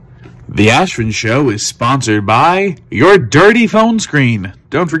The Ashvin Show is sponsored by your dirty phone screen.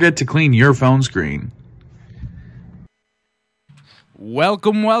 Don't forget to clean your phone screen.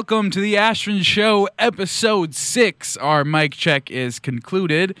 Welcome to the Ashvin Show, episode 6. Our mic check is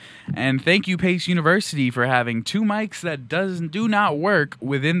concluded, and thank you, Pace University, for having two mics that do not work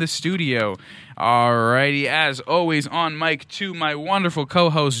within the studio. Alrighty, as always, on mic 2, my wonderful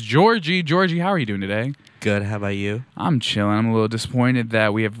co-host, Georgie. Georgie, how are you doing today? Good, how about you? I'm chilling. I'm a little disappointed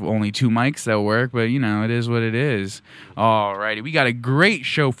that we have only two mics that work, but, you know, it is what it is. Alrighty, we got a great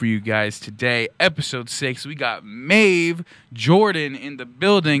show for you guys today. Episode 6, we got Maeve Jordan in the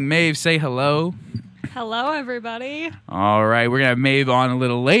building. Maeve, say hello. Hello, everybody. All right, we're going to have Maeve on a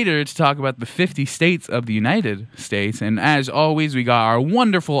little later to talk about the 50 states of the United States. And as always, we got our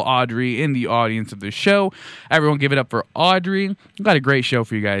wonderful Audrey in the audience of the show. Everyone give it up for Audrey. We've got a great show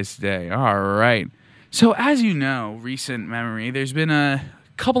for you guys today. All right. So as you know, recent memory, there's been a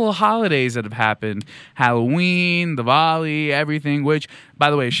couple of holidays that have happened. Halloween, Diwali, everything, which,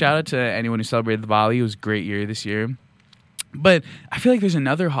 by the way, shout out to anyone who celebrated Diwali. It was a great year this year. But I feel like there's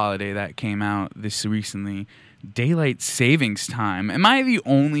another holiday that came out this recently, Daylight Savings Time. Am I the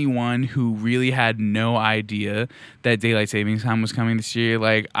only one who really had no idea that Daylight Savings Time was coming this year?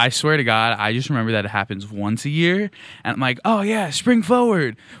 Like, I swear to God, I just remember that it happens once a year. And I'm like, oh yeah, spring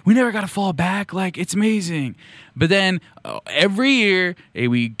forward. We never got to fall back. Like, it's amazing. But then every year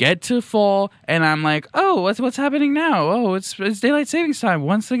we get to fall, and I'm like, oh, what's happening now? Oh, it's Daylight Savings Time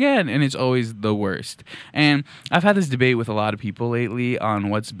once again, and it's always the worst. And I've had this debate with a lot of people lately on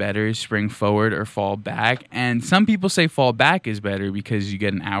what's better, spring forward or fall back. And some people say fall back is better because you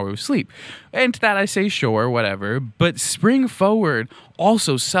get an hour of sleep. And to that I say sure, whatever. But spring forward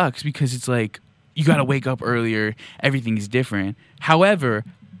also sucks because it's like you got to wake up earlier. Everything's different. However,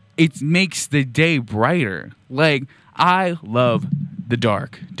 it makes the day brighter. Like, I love the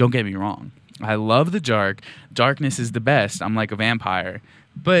dark. Don't get me wrong. I love the dark. Darkness is the best. I'm like a vampire.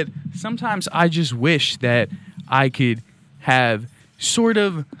 But sometimes I just wish that I could have sort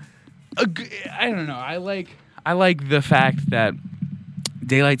of I don't know. I like the fact that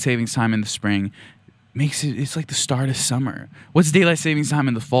Daylight Savings Time in the spring it's like the start of summer. What's Daylight Savings Time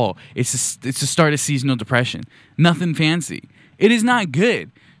in the fall? It's the start of seasonal depression. Nothing fancy. It is not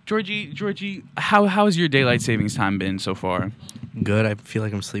good. Georgie, how has your Daylight Savings Time been so far? Good. I feel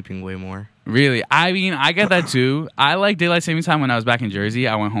like I'm sleeping way more. Really? I mean, I get that too. I like Daylight Savings Time when I was back in Jersey.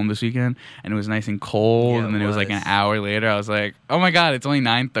 I went home this weekend, and it was nice and cold, Yeah, and then it was like an hour later. I was like, oh my God, it's only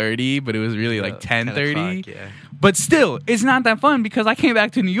 9:30, but it was really like 10:30. Yeah. But still, it's not that fun because I came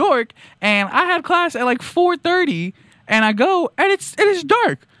back to New York, and I had class at like 4:30, and I go, and it is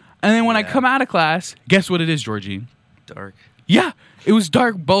dark. And then when I come out of class, guess what it is, Georgie? Dark. Yeah, it was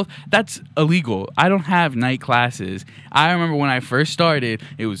dark both. That's illegal. I don't have night classes. I remember when I first started,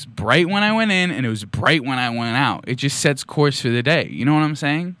 it was bright when I went in, and it was bright when I went out. It just sets course for the day. You know what I'm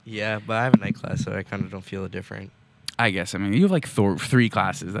saying? Yeah, but I have a night class, so I kind of don't feel it different. I guess. I mean, you have like 3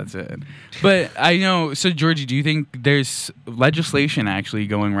 classes. That's it. But I know. So, Georgie, do you think there's legislation actually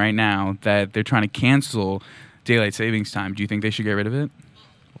going right now that they're trying to cancel Daylight Savings Time? Do you think they should get rid of it?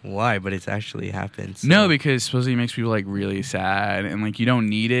 Why? But it's actually happened. So. No, because supposedly it makes people like really sad, and like you don't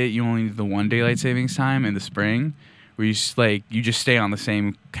need it. You only need the one Daylight Savings Time in the spring, where you just stay on the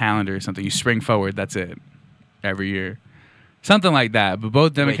same calendar or something. You spring forward. That's it, every year, something like that. But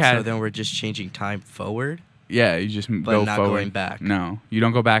both Democrats. So then we're just changing time forward. Yeah, you just but go not forward. Going back. No, you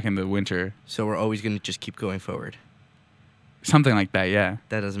don't go back in the winter. So we're always going to just keep going forward. Something like that. Yeah.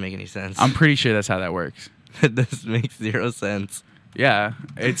 That doesn't make any sense. I'm pretty sure that's how that works. This makes 0 sense. Yeah,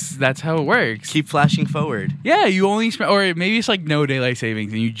 that's how it works. Keep flashing forward. Yeah, you only or maybe it's like no daylight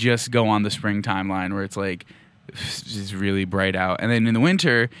savings, and you just go on the spring timeline where it's like it's really bright out, and then in the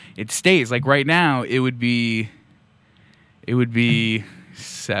winter it stays. Like right now, it would be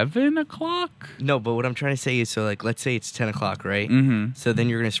 7 o'clock. No, but what I'm trying to say is, so like let's say it's 10 o'clock, right? Mm-hmm. So then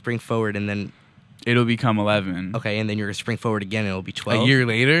you're gonna spring forward, and then it'll become 11. Okay, and then you're gonna spring forward again, and it'll be 12. A year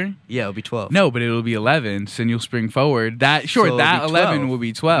later? Yeah, it'll be 12. No, but it'll be 11. So then you'll spring forward. That So that 11 12. will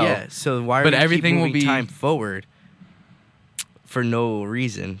be 12. Yeah. So why are but we everything keep will moving be time forward for no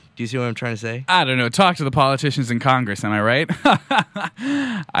reason? Do you see what I'm trying to say? I don't know. Talk to the politicians in Congress. Am I right?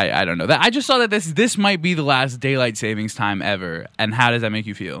 I don't know. I just saw that this might be the last daylight savings time ever. And how does that make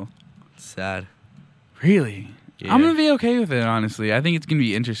you feel? Sad. Really? Yeah. I'm gonna be okay with it. Honestly, I think it's gonna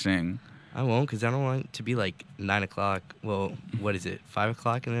be interesting. I won't, because I don't want it to be like 9 o'clock. Well, what is it? 5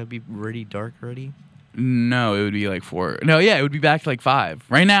 o'clock, and it'll be really dark already? No, it would be like 4. No, yeah, it would be back to like 5.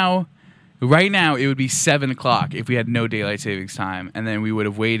 Right now, it would be 7 o'clock if we had no daylight savings time, and then we would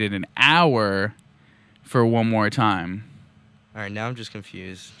have waited an hour for one more time. All right, now I'm just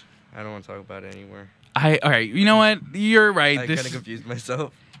confused. I don't want to talk about it anymore. All right. You know what? You're right. I kind of confused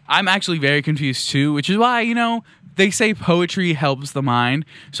myself. I'm actually very confused too, which is why, they say poetry helps the mind.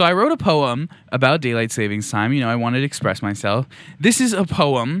 So I wrote a poem about daylight savings time. I wanted to express myself. This is a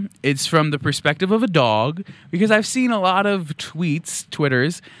poem. It's from the perspective of a dog, because I've seen a lot of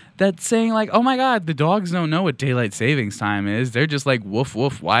Twitters, that's saying like, oh my God, the dogs don't know what daylight savings time is. They're just like, woof,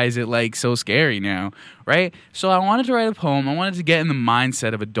 woof. Why is it like so scary now? Right? So I wanted to write a poem. I wanted to get in the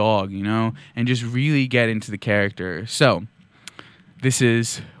mindset of a dog, and just really get into the character. So this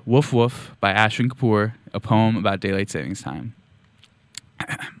is Woof Woof by Ashvin Kapoor, a poem about daylight savings time.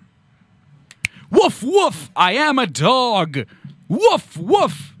 Woof woof, I am a dog. Woof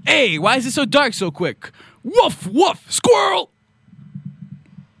woof. Hey, why is it so dark so quick? Woof woof, squirrel.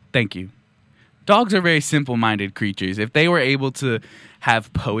 Thank you. Dogs are very simple-minded creatures. If they were able to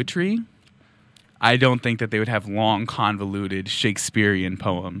have poetry, I don't think that they would have long, convoluted Shakespearean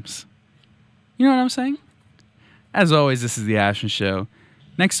poems. You know what I'm saying? As always, this is the Ashvin Show.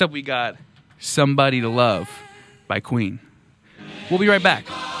 Next up, we got Somebody to Love by Queen. We'll be right back.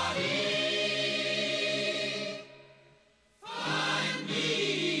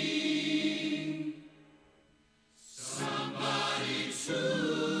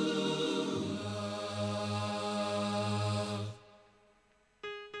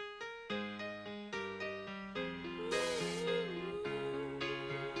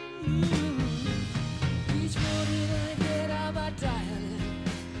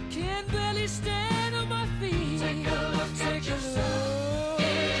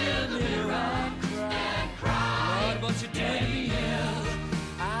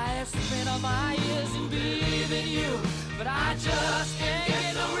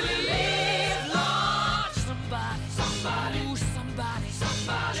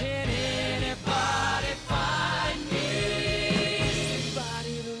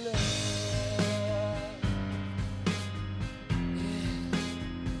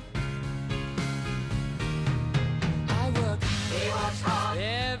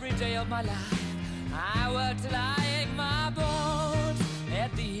 My life, I work till I ache my bones.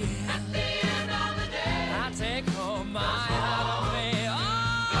 At the end of the day, I take home my half pay. I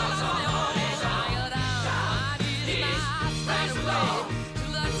go down my knees and I straight away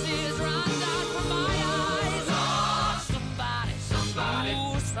till the tears run down from my eyes. Oh, somebody,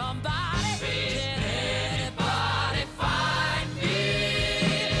 ooh, somebody, can anybody find me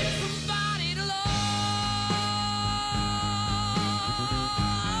somebody to love?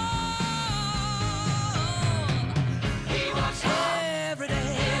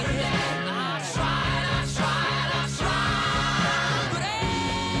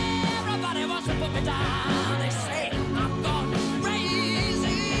 Crazy.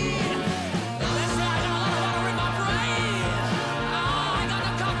 They say I got a lot of water in my brain. Oh, I got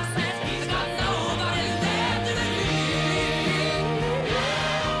no common sense.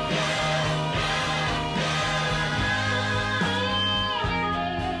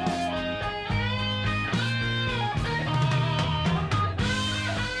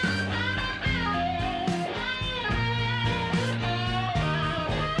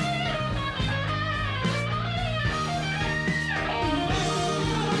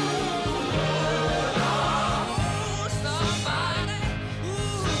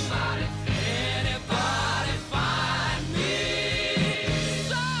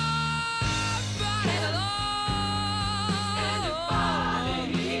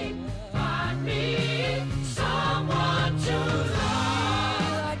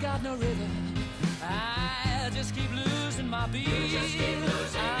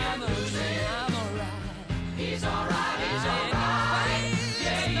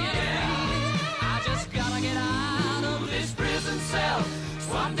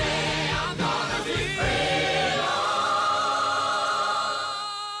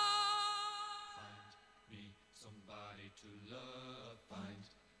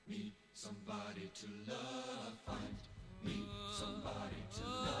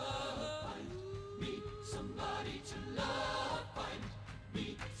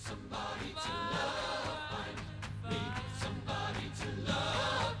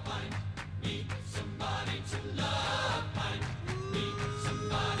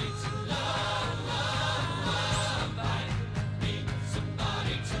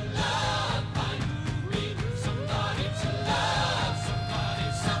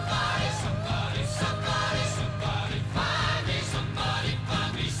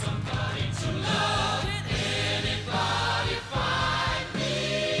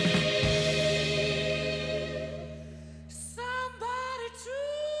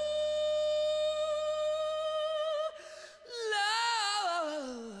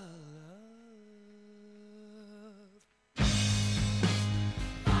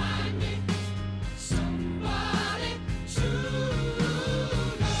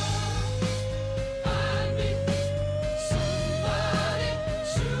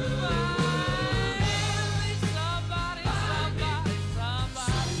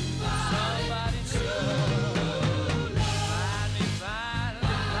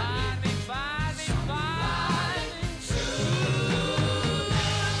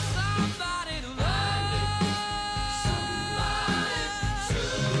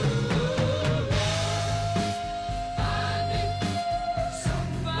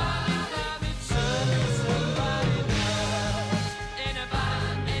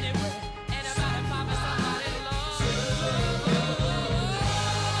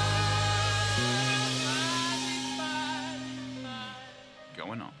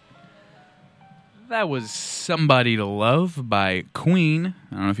 That was Somebody to Love by Queen.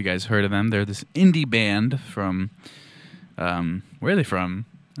 I don't know if you guys heard of them. They're this indie band from, where are they from?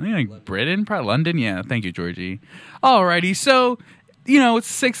 I think like Britain, probably London. Yeah, thank you, Georgie. Alrighty, so,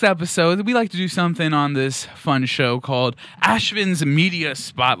 it's the 6th episode. We like to do something on this fun show called Ashvin's Media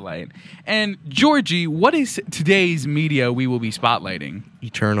Spotlight. And Georgie, what is today's media we will be spotlighting?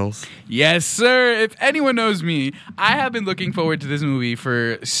 Eternals. Yes, sir. If anyone knows me, I have been looking forward to this movie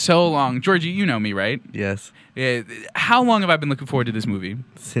for so long. Georgie, you know me, right? Yes. How long have I been looking forward to this movie?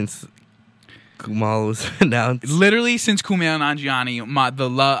 Since Kumail was announced. Literally since Kumail Nanjiani.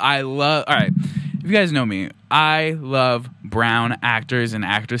 All right. If you guys know me, I love brown actors and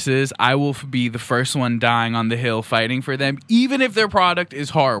actresses. I will be the first one dying on the hill fighting for them, even if their product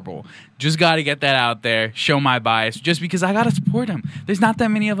is horrible. Just got to get that out there, show my bias, just because I got to support them. There's not that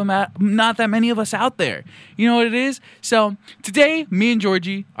many of them, not that many of us out there. You know what it is? So today, me and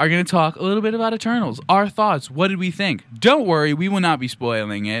Georgie are going to talk a little bit about Eternals. Our thoughts. What did we think? Don't worry, we will not be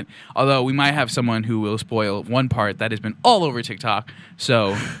spoiling it, although we might have someone who will spoil one part that has been all over TikTok.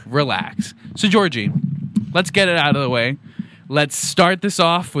 So relax. So Georgie, let's get it out of the way. Let's start this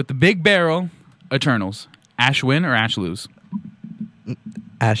off with the big barrel. Eternals. Ash win or Ash lose?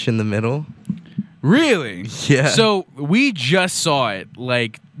 Ash in the middle. Really? Yeah. So we just saw it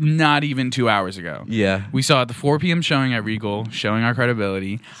like not even 2 hours ago. Yeah. We saw it the 4 p.m. showing at Regal, showing our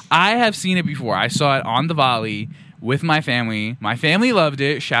credibility. I have seen it before. I saw it on the Volley with my family. My family loved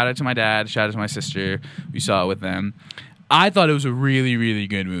it. Shout out to my dad. Shout out to my sister. We saw it with them. I thought it was a really, really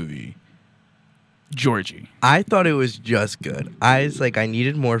good movie. Georgie. I thought it was just good. I was like, I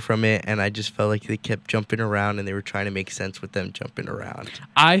needed more from it, and I just felt like they kept jumping around, and they were trying to make sense with them jumping around.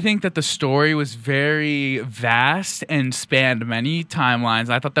 I think that the story was very vast and spanned many timelines.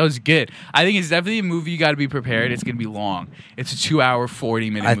 I thought that was good. I think it's definitely a movie you got to be prepared. It's going to be long. It's a 2-hour,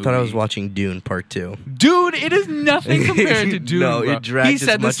 40-minute movie. I thought I was watching Dune Part 2. Dude, it is nothing compared to Dune. No, bro. it dragged He as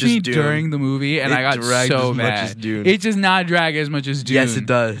said much this to me as Dune. during the movie, and It I got dragged so as mad. much as Dune. It does not drag as much as Dune. Yes, it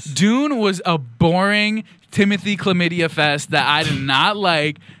does. Dune was a boring Timothy Chlamydia fest that I did not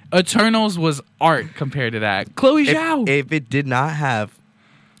like. Eternals was art compared to that. Chloe Zhao. If it did not have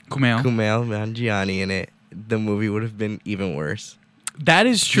Kumail. Nanjiani in it, the movie would have been even worse. That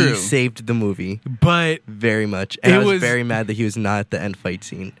is true. He saved the movie But very much. And It I was was- very mad that he was not at the end fight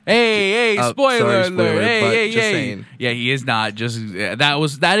scene. hey, Oh, spoiler sorry, alert. spoiler, Hey, but hey, just hey. saying. Yeah, he is not.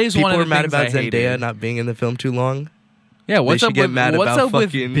 That is People one of were the mad things about I hated. Zendaya not being in the film too long. Yeah, what's should up get with mad what's about up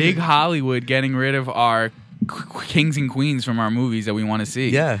with fucking- big Hollywood getting rid of our kings and queens from our movies that we want to see?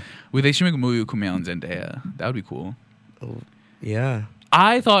 Yeah. Well, they should make a movie with Kumail and Zendaya. That would be cool. Yeah.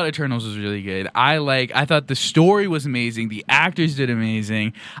 I thought Eternals was really good. I thought the story was amazing. The actors did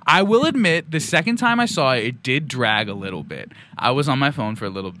amazing. I will admit, the second time I saw it, it did drag a little bit. I was on my phone for a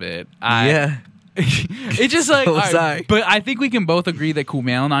little bit. Yeah. It's just like, So was all right, I. but I think we can both agree that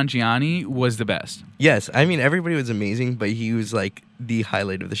Kumail Nanjiani was the best. Yes. I mean, everybody was amazing, but he was like the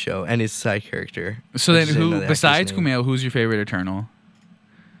highlight of the show and his side character. So I then, just didn't know who the besides actor's name. Kumail, who's your favorite Eternal?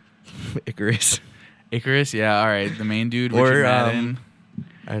 Icarus. Icarus, yeah, all right, the main dude, Or, Richard Madden.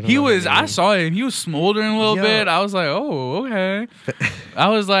 I don't He know was. her I name. saw him. He was smoldering a little Yo. bit. I was like, oh, okay. I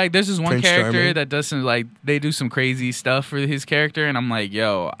was like, there's this one Prince character Charming. that does some like they do some crazy stuff for his character, and I'm like,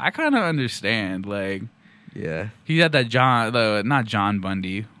 yo, I kind of understand. Like, Yeah. he had that not John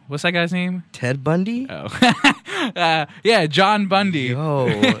Bundy. What's that guy's name? Ted Bundy? Oh, yeah, John Bundy. Yo.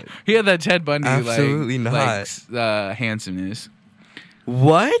 He had that Ted Bundy. Absolutely handsomeness.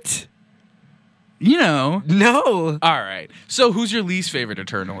 What? You know. No. All right. So, who's your least favorite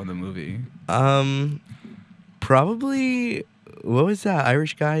Eternal in the movie? Probably. What was that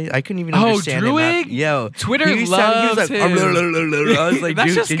Irish guy? I couldn't even Oh, understand him. Druid? Yo, Twitter he loves like, him. I was like, That's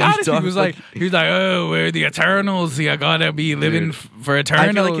dude, just can you Scottish. stop? He was like, oh, we're the Eternals. You gotta be living Dude. for I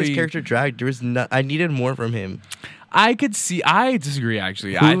eternally. feel like his character dragged. There was I needed more from him. I could see. I disagree.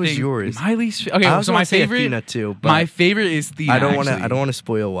 Actually, Who I was think yours? My least. Okay, I was so gonna my say favorite. Athena too, but My favorite is Athena. I don't want to. actually. I don't want to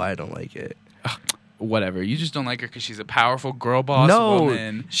spoil why I don't like it. Whatever. You just don't like her because she's a powerful girl boss No,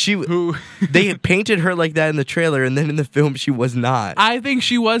 woman. she. Who? They painted her like that in the trailer, and then in the film she was not. I think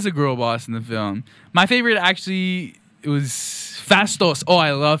she was a girl boss in the film. My favorite actually was Fastos. Oh,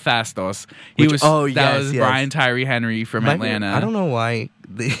 I love Fastos. He Which- was. oh, that yes, was yes. Brian Tyree Henry from My- Atlanta. I don't know why.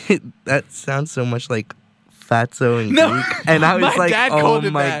 That sounds so much like fatso in No. Greek, and I was My like, dad oh called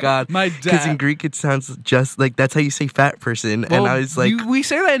it my that. god, My because in dad. Greek it sounds just like that's how you say fat person, and I was like, we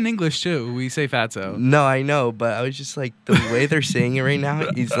say that in English too. We say fatso. no, I know, but I was just like, the way they're saying it right now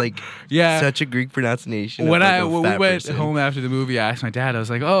is like Yeah. such a Greek pronunciation. When of, like, we fat went person. home after the movie, I asked my dad. I was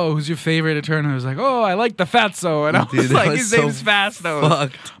like, "Oh, who's your favorite Eternal?" I was like, "Oh, I like the Fatso," and I Dude, was that like, was "His so name's Fatso."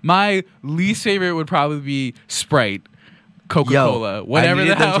 fucked. My least favorite would probably be Sprite, Coca-Cola, Yo, whatever I the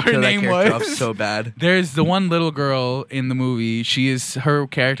needed them hell to her kill that name character off was. so bad. There's the one little girl in the movie. Her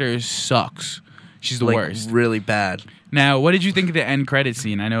character sucks. She's the Like, worst. really bad. Now, what did you think of the end credit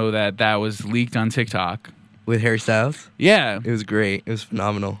scene? I know that was leaked on TikTok. With Harry Styles, Yeah, it was great. It was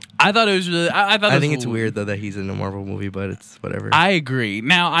phenomenal. I thought it was really. I thought. I it think was it's weird though that he's in a Marvel movie, but it's whatever. I agree.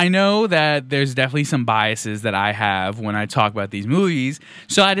 Now, I know that there's definitely some biases that I have when I talk about these movies,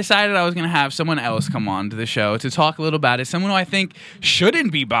 so I decided I was going to have someone else come on to the show to talk a little about it. Someone who I think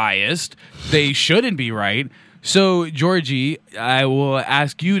shouldn't be biased. They shouldn't be right. So, Georgie, I will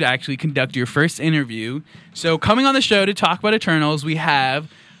ask you to actually conduct your first interview. So, coming on the show to talk about Eternals, we have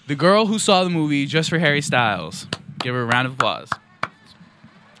the girl who saw the movie just for Harry Styles. Give her a round of applause.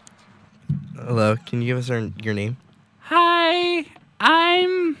 Hello, can you give us your name? Hi,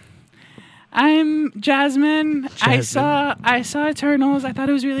 I'm Jasmine. I saw Eternals. I thought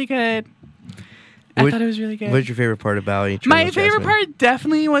it was really good. What- thought it was really good. What's your favorite part about Eternals, My favorite Jasmine? part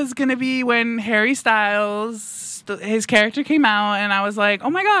definitely was gonna be when Harry Styles, his character came out, and I was like, oh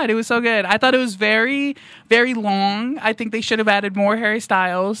my god, it was so good. I thought it was very, very long. I think they should have added more Harry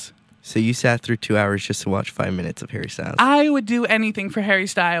Styles. So you sat through 2 hours just to watch 5 minutes of Harry Styles. I would do anything for Harry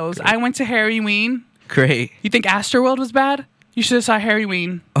Styles. I went to Harryween. Great. You think Astroworld was bad? You should have saw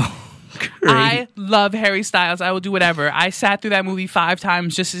Harryween. Oh, great. I love Harry Styles. I will do whatever. I sat through that movie 5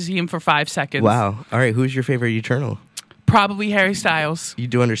 times just to see him for 5 seconds. Wow. All right, who's your favorite Eternal? Probably Harry Styles. You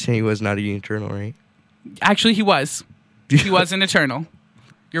do understand he was not an Eternal, right? Actually, he was. He was an Eternal.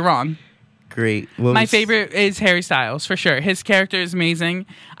 You're wrong. Great. My favorite is Harry Styles, for sure. His character is amazing.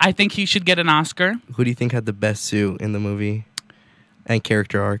 I think he should get an Oscar. Who do you think had the best suit in the movie and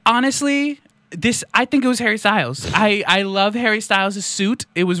character arc? Honestly, I think it was Harry Styles. I love Harry Styles' suit.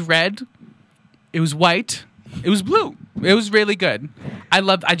 It was red. It was white. It was blue. It was really good.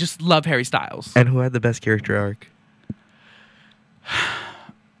 I just love Harry Styles. And who had the best character arc?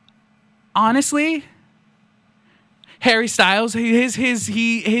 Honestly, Harry Styles,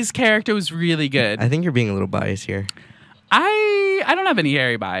 his character was really good. I think you're being a little biased here. I don't have any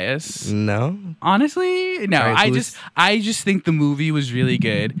Harry bias. No? Honestly, no. All right, I just think the movie was really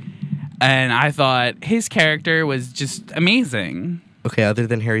good, and I thought his character was just amazing. Okay, other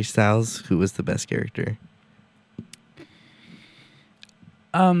than Harry Styles, who was the best character?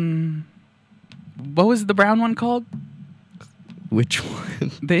 What was the brown one called? Which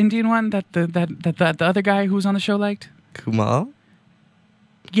one? The Indian one that the other guy who was on the show liked? Kumal?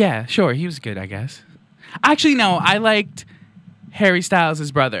 Yeah, sure, he was good, I guess. Actually, no, I liked Harry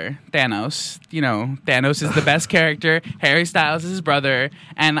Styles' brother, Thanos. You know, Thanos is the best character. Harry Styles is his brother,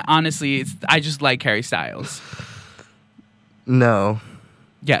 and honestly, I just like Harry Styles. No.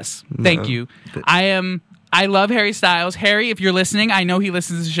 Yes, No. thank you. I love Harry Styles. Harry, if you're listening, I know he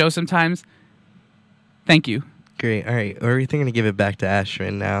listens to the show sometimes. Thank you. Great. All right. We're going to give it back to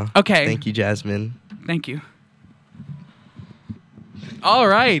Ashvin now. Okay. Thank you, Jasmine. Thank you. All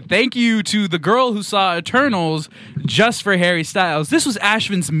right. Thank you to the girl who saw Eternals just for Harry Styles. This was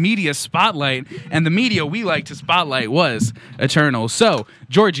Ashvin's media spotlight, and the media we like to spotlight was Eternals. So,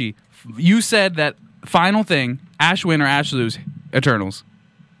 Georgie, you said that final thing, Ash win or Ash lose, Eternals.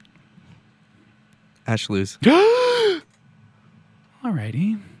 Ash lose.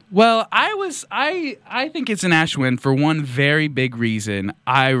 Alrighty. Well, I think it's an Ash win for one very big reason.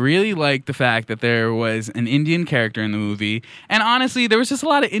 I really like the fact that there was an Indian character in the movie, and honestly, there was just a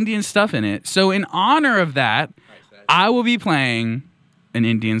lot of Indian stuff in it. So in honor of that, I will be playing an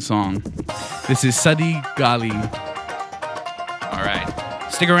Indian song. This is Sadi Gali. All right.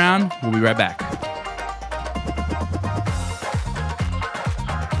 Stick around. We'll be right back.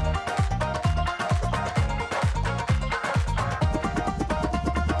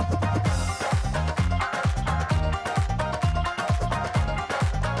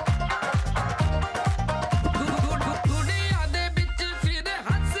 ਦੁਨੀਆ ਦੇ ਵਿੱਚ ਫਿਰ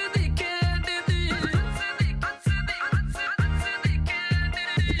ਹੱਸਦੀ ਖੇਡਦੀ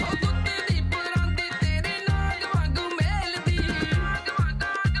ਉਹ ਦੁੱਧ ਦੀ ਪਰਾਂਦੀ ਤੇਰੇ ਨਾਗ ਵਾਂਗੂ ਮੇਲਦੀ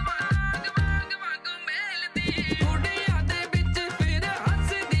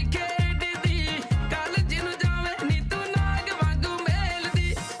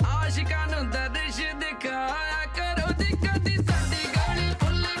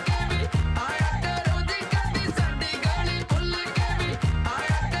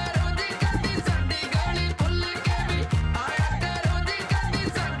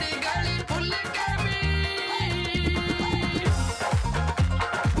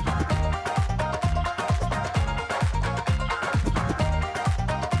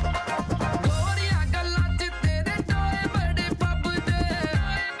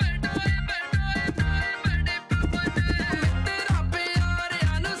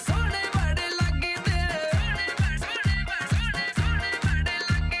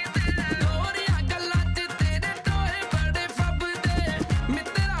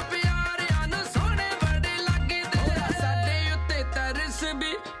ਜੂਸ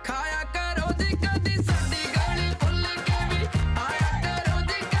ਵੀ ਖਾਇਆ ਕਰੋ ਜੀ ਕਦੀ ਸਾਡੀ ਗਾਲੀ ਭੁੱਲ ਕੇ ਵੀ ਆਇਆ ਕਰੋ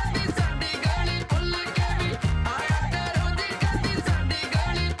ਜੀ ਕਦੀ ਸਾਡੀ ਗਾਲੀ ਭੁੱਲ ਕੇ ਵੀ ਆਇਆ ਕਰੋ ਜੀ ਕਦੀ ਸਾਡੀ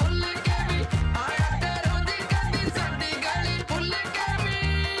ਗਾਲੀ ਭੁੱਲ ਕੇ ਵੀ ਆਇਆ ਕਰੋ ਜੀ ਕਦੀ ਸਾਡੀ ਗਾਲੀ ਭੁੱਲ ਕੇ ਵੀ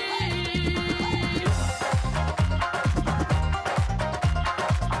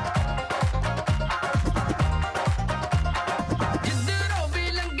ਜਿੱਧਰੋਂ ਵੀ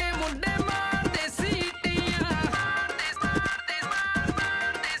ਲੰਘੇ ਮੁੰਡੇ ਮਾਰਦੇ ਸੀਟੀਆਂ ਮਾਰਦੇ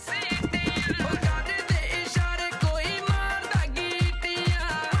ਸੀਟੀਆਂ ਉਹ ਕਰਦੇ ਦੇ ਇਸ਼ਾਰੇ ਕੋਈ ਮਾਰਦਾ ਗੀਟੀਆਂ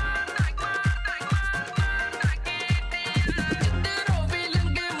ਜਿੱਧਰੋਂ ਵੀ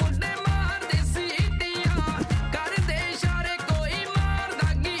ਲੰਘੇ ਮੁੰਡੇ ਮਾਰਦੇ ਸੀਟੀਆਂ ਕਰਦੇ ਇਸ਼ਾਰੇ ਕੋਈ ਮਾਰਦਾ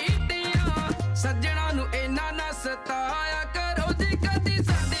ਗੀਟੀਆਂ ਸੱਜਣਾ ਨੂੰ ਇੰਨਾ ਨਾ ਸਤਾਇਆ ਕਰੋ ਜੀ ਕਦੀ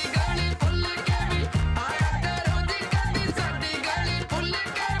ਸਾਡੀ ਗਾਲੀ ਭੁੱਲ ਕੇ ਵੀ ਆਇਆ ਕਰੋ ਜੀ ਕਦੀ ਸਾਡੀ ਗਾਲੀ ਭੁੱਲ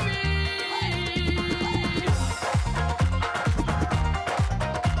ਕੇ ਵੀ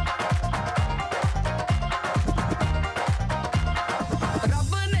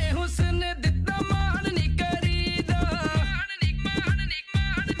ਰੱਬ ਨੇ ਹੁਸਨ ਦਿੱਤਾ ਮਾਣ ਨੀ ਕਰੀਦਾ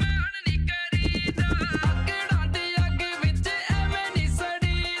ਅੱਗੜਾਂ ਦੇ ਅੱਗ ਵਿੱਚ ਐਵੇਂ ਨੀ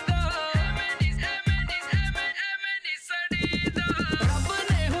ਸੜੀਦਾ ਰੱਬ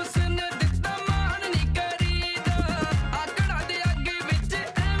ਨੇ ਹੁਸਨ ਦਿੱਤਾ ਮਾਣ ਨੀ ਕਰੀਦਾ ਅੱਗੜਾਂ ਦੇ ਅੱਗ ਵਿੱਚ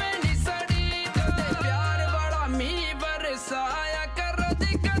ਐਵੇਂ ਨੀ ਸੜੀਦਾ ਤੇ ਪਿਆਰ ਵਾਲਾ ਮੀਂਹ ਬਰਸਾਇਆ ਕਰੋ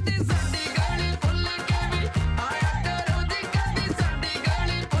ਜੀ ਕਦੀ ਸਾਡੀ ਗਾਲੀ ਭੁੱਲ ਕੇ ਵੀ ਆਇਆ ਕਰੋ ਜੀ ਕਦੀ ਸਾਡੀ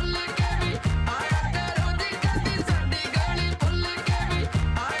ਗਾਲੀ ਭੁੱਲ ਕੇ ਵੀ ਆਇਆ ਕਰੋ ਜੀ ਕਦੀ ਸਾਡੀ ਗਾਲੀ ਭੁੱਲ ਕੇ ਵੀ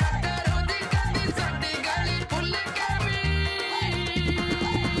ਆਇਆ ਕਰੋ ਜੀ ਕਦੀ ਸਾਡੀ ਗਾਲੀ ਭੁੱਲ ਕੇ ਵੀ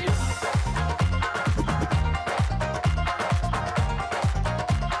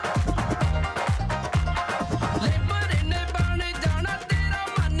ਲੇਬਰ ਨੇ ਬਣ ਜਾਣਾ ਤੇਰਾ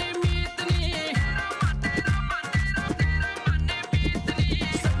ਮਨ ਮੀਤਨੀ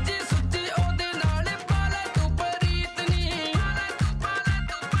ਸੱਚੀ ਸੁੱਚੀ ਉਹਦੇ ਨਾਲ ਪਾਲਾ ਤੂੰ ਪਰੀਤਨੀ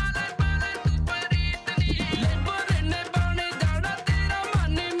ਲੇਬਰ ਨੇ ਬਣ ਜਾਣਾ ਤੇਰਾ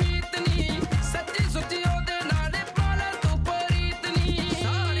ਮਨ ਮੀਤਨੀ ਸੱਚੀ ਸੁੱਚੀ ਉਹਦੇ ਨਾਲ ਪਾਲਾ ਤੂੰ ਪਰੀਤਨੀ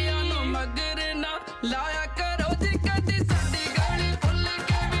ਸਾਰਿਆਂ ਨੂੰ ਮਗਰ ਨਾ ਲਾਇਆ ਕਰੋ ਜੀ ਕਦੀ ਸਾਡੀ ਗਾਲੀ ਭੁੱਲ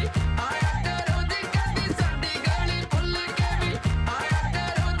ਕੇ ਵੀ ਆਇਆ ਕਰੋ ਜੀ ਕਦੀ ਸਾਡੀ ਗਾਲੀ ਭੁੱਲ ਕੇ ਵੀ ਆਇਆ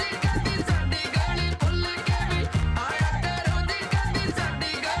ਕਰੋ ਜੀ ਕਦੀ ਸਾਡੀ ਗਾਲੀ ਭੁੱਲ ਕੇ ਵੀ ਆਇਆ ਕਰੋ ਜੀ ਕਦੀ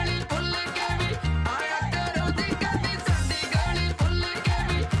ਸਾਡੀ ਗਾਲੀ ਭੁੱਲ ਕੇ ਵੀ ਆਇਆ ਕਰੋ ਜੀ ਕਦੀ ਸਾਡੀ ਗਾਲੀ ਭੁੱਲ ਕੇ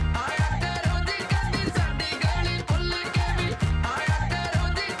ਵੀ ਆਇਆ ਕਰੋ ਜੀ ਕਦੀ ਸਾਡੀ ਗਾਲੀ ਭੁੱਲ ਕੇ ਵੀ ਆਇਆ ਕਰੋ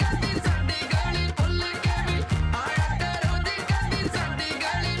ਜੀ ਕਦੀ ਸਾਡੀ ਗਾਲੀ ਭੁੱਲ ਕੇ ਵੀ ਆਇਆ ਕਰੋ ਜੀ ਕਦੀ ਸਾਡੀ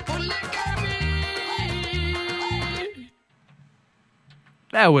ਗਾਲੀ ਭੁੱਲ ਕੇ ਵੀ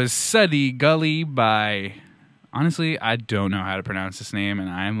That was Sadi Gali by. Honestly, I don't know how to pronounce this name, and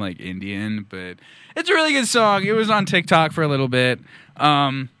I'm like Indian, but it's a really good song. It was on TikTok for a little bit.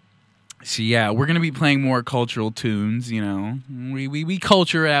 So yeah, we're gonna be playing more cultural tunes. You know, we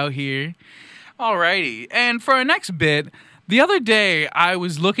culture out here. Alrighty, and for our next bit. The other day, I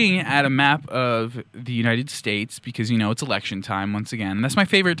was looking at a map of the United States because, you know, it's election time once again. And that's my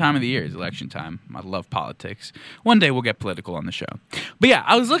favorite time of the year is election time. I love politics. One day we'll get political on the show. But yeah,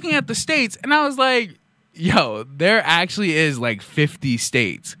 I was looking at the states and I was like, yo, there actually is like 50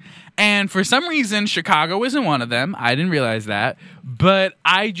 states. And for some reason, Chicago isn't one of them. I didn't realize that. But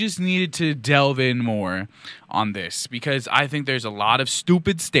I just needed to delve in more on this because I think there's a lot of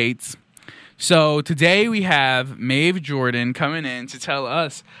stupid states. So today we have Maeve Jordan coming in to tell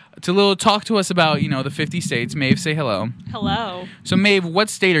us, talk to us about, you know, the 50 states. Maeve, say hello. Hello. So Maeve,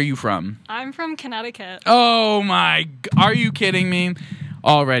 what state are you from? I'm from Connecticut. Oh my, are you kidding me?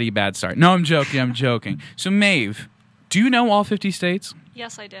 Already bad start. No, I'm joking. So Maeve, do you know all 50 states?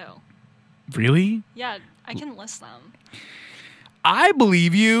 Yes, I do. Really? Yeah, I can list them. I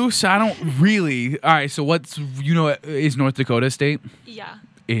believe you, so I don't really. All right, so is North Dakota a state? Yeah.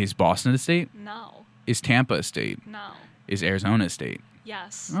 Is Boston a state? No. Is Tampa a state? No. Is Arizona a state?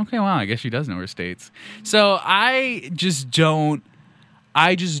 Yes. Okay, wow, I guess she does know her states. So I just don't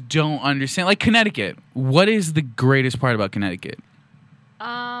understand. Like Connecticut, what is the greatest part about Connecticut?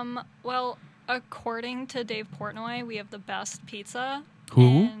 Well, according to Dave Portnoy, we have the best pizza.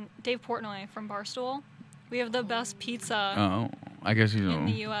 Who? And Dave Portnoy from Barstool. We have the best pizza Oh, I guess you know. in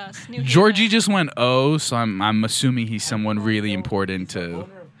the U.S. New Georgie Haven. just went so I'm assuming he's someone really important to Owner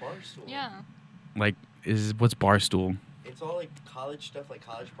of Barstool. Yeah. like. What's Barstool? It's all like college stuff, like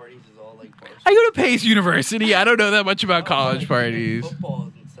college parties is all like Barstool. I go to Pace University. I don't know that much about college parties.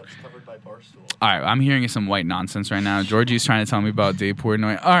 Football and stuff's covered by Barstool. All right, I'm hearing some white nonsense right now. Georgie's trying to tell me about Dave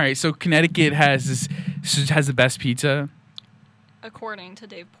Portnoy. All right, so Connecticut has the best pizza. According to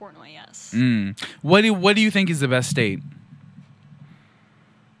Dave Portnoy, yes. What do you think is the best state?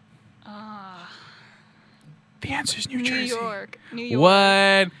 The answer is New New Jersey. York. New York.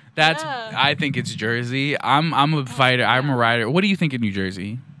 What? That's. Yeah. I think it's Jersey. I'm a fighter. I'm a rider. What do you think of New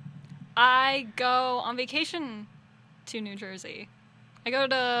Jersey? I go on vacation to New Jersey. I go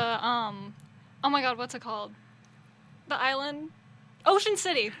to oh my god, what's it called? The island? Ocean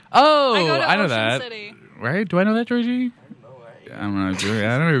City. Oh, I go to I know Ocean that. City. Right? Do I know that, Georgie? I don't know. Georgie.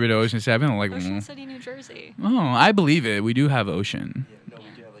 I don't ever been to Ocean City. I've been to like. Ocean City, New Jersey. Oh, I believe it. We do have ocean. Yeah, no, we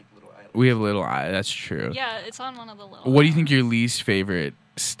do have like little islands. We have Little Eye. That's true. Yeah, it's on one of the little. What do you think your least favorite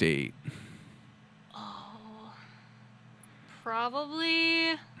state? Oh,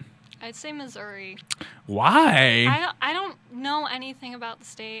 probably. I'd say Missouri. Why? I don't know anything about the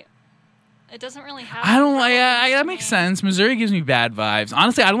state. It doesn't really have. I don't like. relevance That to makes me. sense. Missouri gives me bad vibes.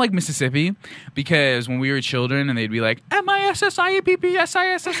 Honestly, I don't like Mississippi because when we were children and they'd be like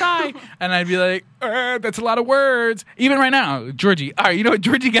MISSIEPPSISSI, and I'd be like, that's a lot of words. Even right now, Georgie. All right, you know what,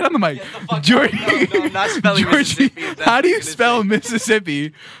 Georgie, get on the mic. Georgie, no, I'm not spelling Georgie, Mississippi, if that's how do what you you're gonna spell say.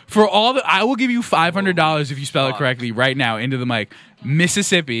 Mississippi? For all the, I will give you $500 if you spell it Fuck. correctly right now into the mic.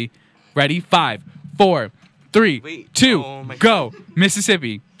 Mississippi. Ready? 5, 4, 3, Wait, 2, oh my go.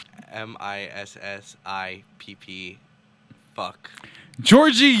 Mississippi. MISSIPP. Fuck.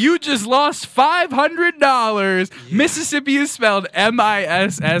 Georgie, you just lost $500. Mississippi is spelled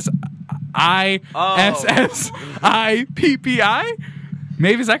MISSISSIPPI.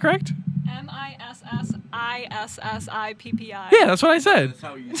 Maeve, is that correct? MISSISSIPPI. Yeah, that's what I said. That's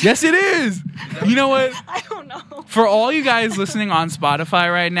how you Yes, it is. You know what? I don't know. For all you guys listening on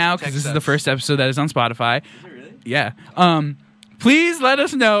Spotify right now, because this Text is the us. first episode that is on Spotify. Is it really? Yeah. Please let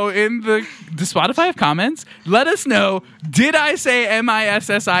us know in the Spotify comments. Let us know, did I say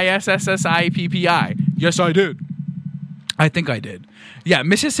MISSISSIPPI? Yes, I did. I think I did. Yeah,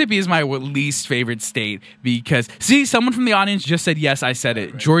 Mississippi is my least favorite state because, see, someone from the audience just said, yes, I said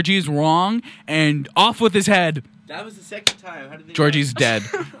it. Right. Georgie is wrong and off with his head. That was the second time. How did they Georgie's dead.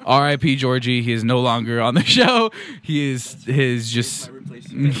 R.I.P. Georgie. He is no longer on the show. He is just... My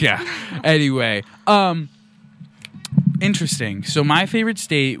replacement. Yeah. Anyway, interesting. So my favorite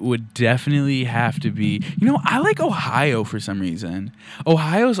state would definitely have to be, I like Ohio for some reason.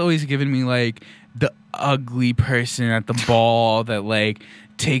 Ohio's always given me like the ugly person at the ball that like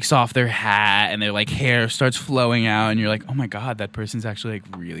takes off their hat and their like hair starts flowing out and you're like, oh my god, that person's actually like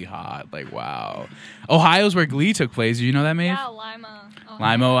really hot. Like, wow. Ohio's where Glee took place. Do you know that, Maeve? Yeah, Lima.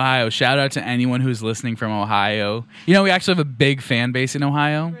 Lima, Ohio. Shout out to anyone who's listening from Ohio. We actually have a big fan base in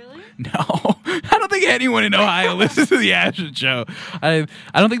Ohio. Really? No, I don't think anyone in Ohio listens to the Ashvin Show. I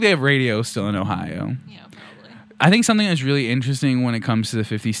don't think they have radio still in Ohio. Yeah, probably. I think something that's really interesting when it comes to the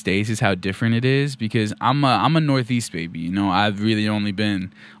 50 states is how different it is because I'm a Northeast baby. I've really only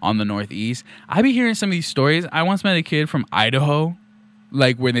been on the Northeast. I be hearing some of these stories. I once met a kid from Idaho,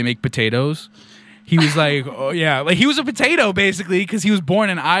 like where they make potatoes. He was like, oh yeah, like he was a potato basically because he was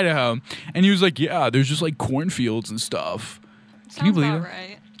born in Idaho, and he was like, yeah, there's just like cornfields and stuff. Can you Sounds believe about it?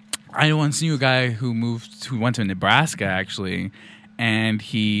 right. I once knew a guy who went to Nebraska actually, and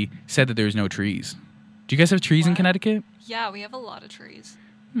he said that there's no trees. Do you guys have trees in What? Connecticut? Yeah, we have a lot of trees.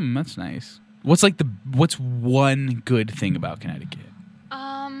 That's nice. What's one good thing about Connecticut?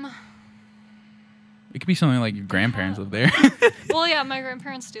 It could be something like your grandparents live there. Well, yeah, my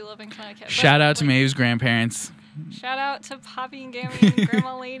grandparents do live in Connecticut. but, Shout out to like, Maeve's grandparents. Shout out to Poppy and Gammy and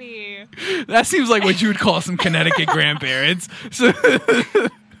Grandma Lady. That seems like what you would call some Connecticut grandparents. So,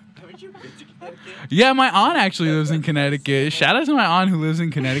 Haven't you been to Connecticut? yeah, my aunt actually lives in Connecticut. Shout out to my aunt who lives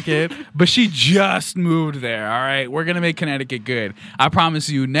in Connecticut, but she just moved there. All right, we're gonna make Connecticut good. I promise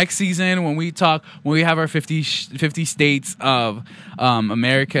you. Next season, when we have our 50 states of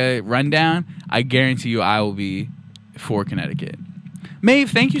America rundown, I guarantee you, I will be for Connecticut.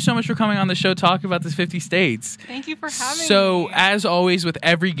 Maeve, thank you so much for coming on the show talking about this 50 states. Thank you for having So, me. as always with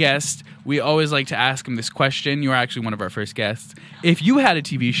every guest, we always like to ask him this question. You're actually one of our first guests. If you had a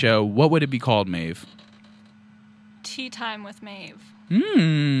TV show, what would it be called, Maeve? Tea Time with Maeve.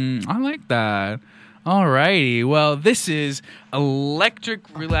 I like that. Alrighty. Well, this is Electric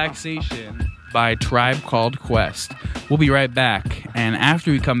Relaxation by Tribe Called Quest. We'll be right back. And after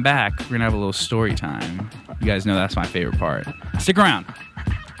we come back, we're going to have a little story time. You guys know that's my favorite part. Stick around.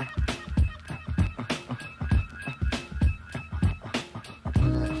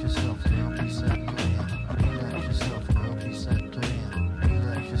 Relax yourself, girl, be set to win. Relax yourself, girl, be set to win.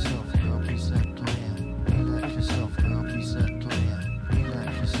 Relax yourself, girl, be set to win. Relax yourself, girl, be set to win.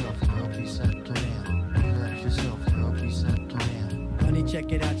 Relax yourself, girl, be set to win. Relax yourself, girl, be set to win. Honey,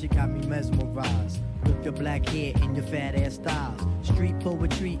 check it out, you got me mesmerized. Look with your black hair and your fat ass styles. Street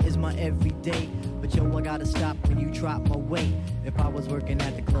poetry is my everyday. But yo, I gotta stop when you drop my weight. If I was working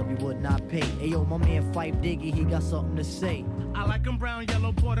at the club, you would not pay. Hey yo, my man Fife Diggy, he got something to say. I like 'em brown,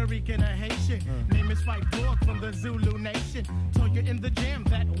 yellow, Puerto Rican, or Haitian. Name is Fife Dog from the Zulu Nation. Told you in the jam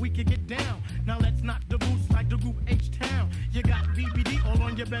that we could get down. Now let's knock the boots like the group H-Town. You got BBD all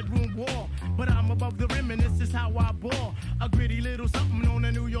on your bedroom wall. But I'm above the rim and this is how I ball. A gritty little something on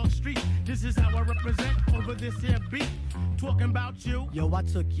a New York street. This is how I represent over this here beat. Talking about you. Yo, I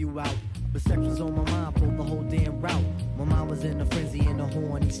took you out, but sex was on my mind for the whole damn route. My mind was in a frenzy in a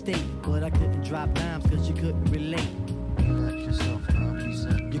horny state, but I couldn't drop dimes cause you couldn't relate. Relax yourself, girl, please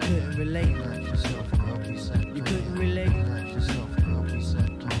set. You couldn't relate. Relax yourself, girl, please set. You couldn't relate. Relax yourself, girl, please set.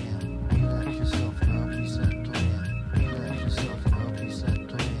 Relax yourself, girl, please set. Relax yourself, girl, please set.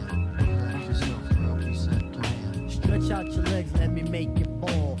 Relax yourself, girl, please set. Stretch out your legs, let me make it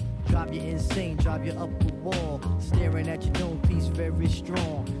ball. Drive you insane, drive you up the wall. Staring at your dome piece, very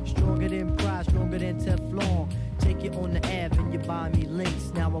strong. Stronger than pride, stronger than Teflon. Take it on the Ave and you buy me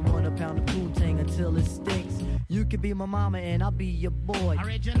links. Now I want a pound of poontang until it stinks. You could be my mama and I'll be your boy.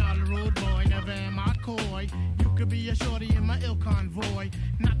 Original rude boy, never am I coy. You could be a shorty in my ill convoy.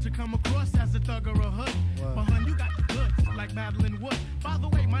 Not to come across as a thug or a hood. But hun, you got the goods, like battling wood. By the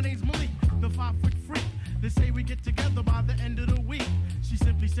way, my name's Malik, the 5-foot freak. They say we get together by the end of the week. She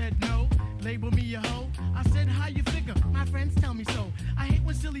simply said no, label me a hoe. I said, how you figure? My friends tell me so. I hate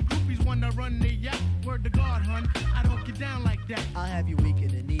when silly groupies wanna run their yacht. Word to God, hun, I don't get down like that. I'll have you weak in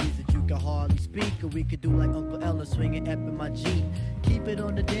the knees that you can hardly speak. Or we could do like Uncle Ella swinging up in my Jeep. Keep it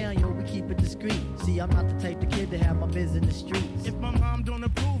on the down, yo, we keep it discreet. See, I'm not the type of kid to have my biz in the streets. If my mom don't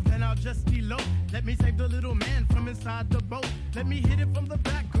approve, then I'll just elope. Let me save the little man from inside the boat. Let me hit it from the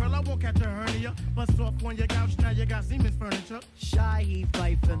back, girl, I won't catch a hernia. Bust off on your couch, now you got Siemens furniture. Shy, he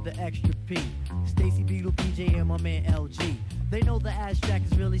Fife and the extra P. Stacy Beetle, PJ, and my man LG. They know the ass jack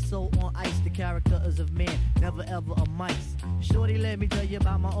is really so on ice. The character is of man, never ever a mice. Shorty, let me tell you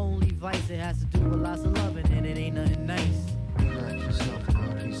about my only vice. It has to do with lots of loving, and it ain't nothing nice. Relax yourself,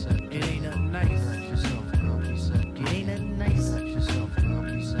 girl, please set. It ain't nothing nice. Relax yourself, girl, please set. It ain't nothing nice. Relax yourself, girl,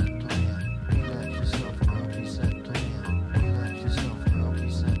 please set. Relax yourself, girl, please set. Relax yourself, girl,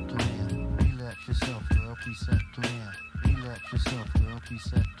 please set. Relax yourself, girl, please set. Relax yourself, girl, please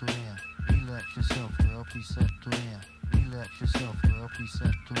set. Relax yourself, girl, please set. Relax yourself, girl, please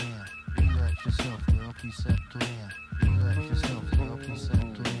set. Relax yourself, girl, please set. Relax yourself, girl, please set.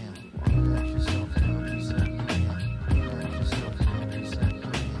 Relax yourself, girl, please set. Relax yourself,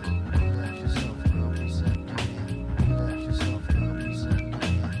 girl, please set. Relax yourself, girl, please set.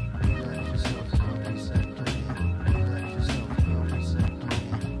 Relax yourself, girl, please set. Relax yourself, girl, please set. Relax yourself, girl, please set.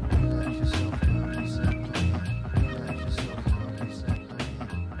 Relax yourself, girl, please set.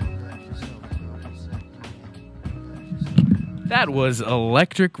 Relax yourself, girl, please set. That was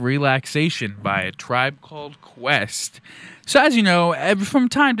Electric Relaxation by A Tribe Called Quest. So as you know, from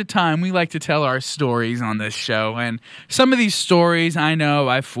time to time, we like to tell our stories on this show. And some of these stories, I know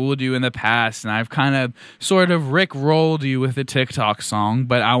I've fooled you in the past, and I've kind of sort of Rick-rolled you with a TikTok song.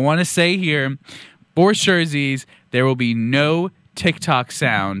 But I want to say here, for Sherzies, there will be no TikTok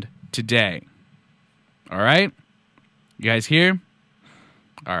sound today. All right? You guys here?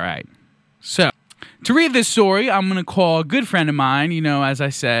 All right. So, to read this story, I'm going to call a good friend of mine. You know, as I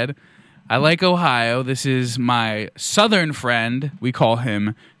said, I like Ohio. This is my southern friend. We call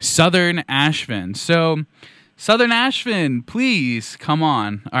him Southern Ashvin. So, Southern Ashvin, please come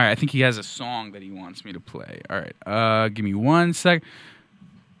on. All right, I think he has a song that he wants me to play. All right, give me 1 sec.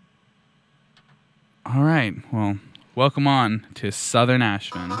 All right, well, welcome on to Southern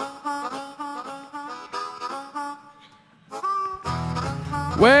Ashvin.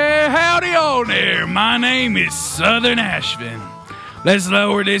 Well, howdy on there. My name is Southern Ashvin. Let's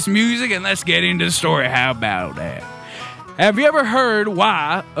lower this music and let's get into the story. How about that? Have you ever heard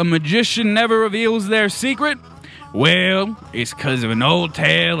why a magician never reveals their secret? Well, it's because of an old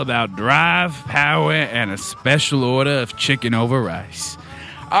tale about drive, power, and a special order of chicken over rice.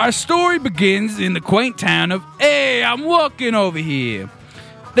 Our story begins in the quaint town of, hey, I'm walking over here.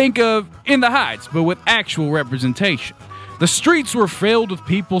 Think of In the Heights, but with actual representation. The streets were filled with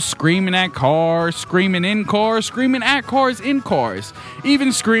people screaming at cars, screaming in cars, screaming at cars in cars,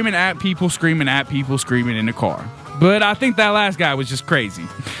 even screaming at people, screaming in a car. But I think that last guy was just crazy.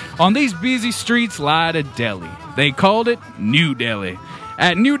 On these busy streets lied a deli. They called it New Delhi.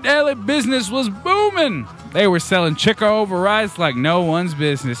 At New Delhi, business was booming. They were selling chicken over rice like no one's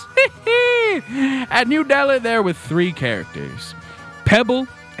business. At New Delhi, there were 3 characters. Pebble,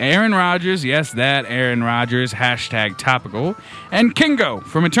 Aaron Rodgers, yes, that Aaron Rodgers, hashtag topical, and Kingo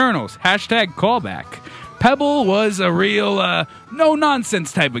from Eternals, hashtag callback. Pebble was a real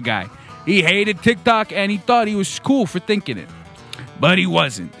no-nonsense type of guy. He hated TikTok and he thought he was cool for thinking it. But he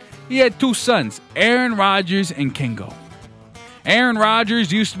wasn't. He had 2 sons, Aaron Rodgers and Kingo. Aaron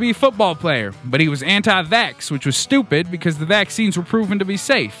Rodgers used to be a football player, but he was anti-vax, which was stupid because the vaccines were proven to be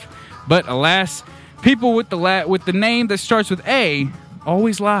safe. But alas, people with the name that starts with A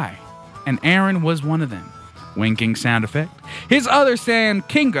always lie, and Aaron was one of them. Winking sound effect. His other son,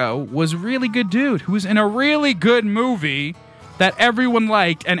 Kingo, was a really good dude who was in a really good movie that everyone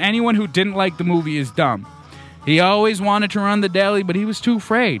liked, and anyone who didn't like the movie is dumb. He always wanted to run the deli, but he was too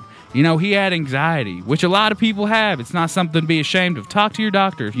afraid. You know, he had anxiety, which a lot of people have. It's not something to be ashamed of. Talk to your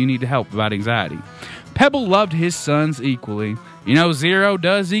doctor if you need help about anxiety. Pebble loved his sons equally. You know, 0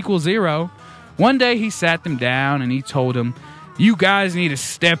 does equal 0. One day he sat them down and he told them, "You guys need to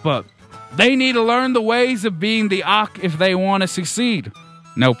step up. They need to learn the ways of being the Ak if they want to succeed."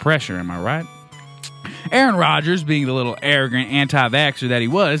 No pressure, am I right? Aaron Rodgers, being the little arrogant anti-vaxxer that he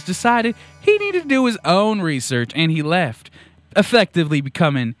was, decided he needed to do his own research, and he left, effectively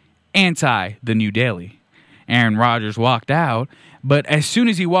becoming anti the New Delhi. Aaron Rodgers walked out, but as soon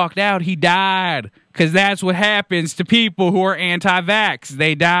as he walked out, he died, because that's what happens to people who are anti-vax.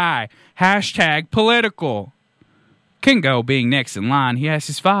 They die. #political. Kingo, being next in line, he asked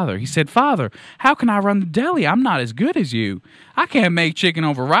his father. He said, "Father, how can I run the deli? I'm not as good as you. I can't make chicken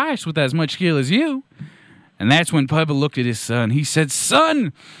over rice with as much skill as you." And that's when Pebble looked at his son. He said,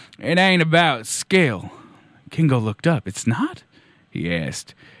 "Son, it ain't about skill." Kingo looked up. "It's not?" he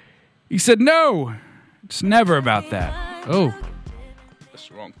asked. He said, "No, it's never about that." Oh, that's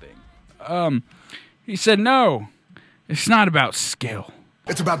the wrong thing. He said, "No, it's not about skill.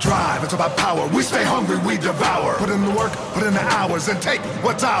 It's about drive, it's about power. We stay hungry, we devour. Put in the work, put in the hours, and take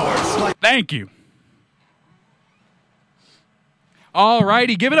what's ours." Thank you.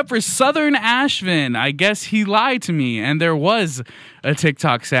 Alrighty, give it up for Southern Ashvin. I guess he lied to me, and there was a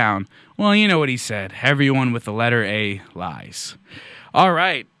TikTok sound. Well, you know what he said. Everyone with the letter A lies. All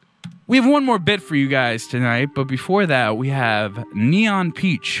right. We have one more bit for you guys tonight, but before that, we have Neon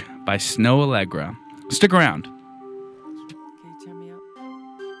Peach by Snoh Aalegra. Stick around. Can you turn me up?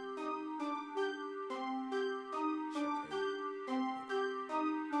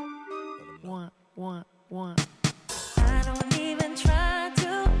 One. I don't even try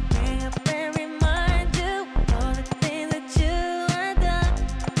to bring up and remind you all the things that you have done.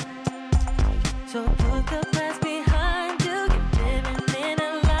 So put the past behind you. You're living in a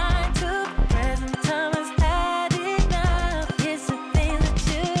lie to present time has had enough. It's the things that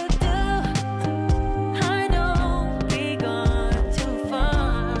you do. I know we gone too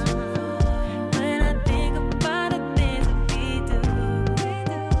far. When I think about the things that we do,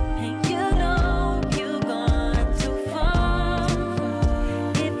 and you know you gone too far.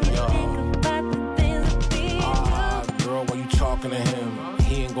 If you think about the things that we do. Girl, why you talking to him?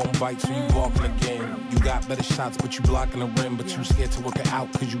 He ain't gonna bite till you walking again. You got better shots, but you blocking the rim. But you scared to work it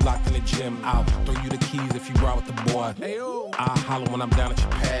out, cause you locked in the gym. I'll throw you the keys if you ride with the boy. I'll holler when I'm down at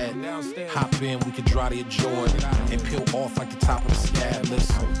your pad. Hop in, we can dry to your joy. And peel off like the top of the scab.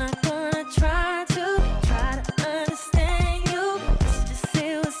 Listen. I'm not gonna try to understand you. Let's just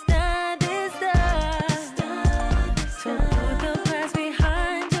see what's done is done. So put the past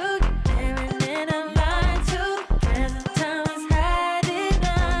behind you. You're living in a lie to present time has had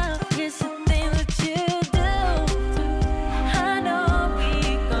enough. It's the things that you do. I know we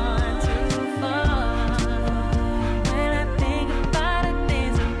gone too far. When I think about the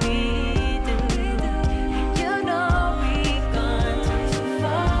things that we do, you know we gone too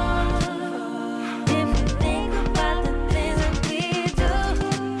far. If you think about the things that we do,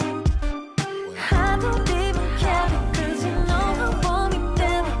 I don't even care because you know I won't be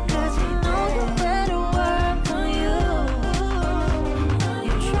there because you know you better work on you.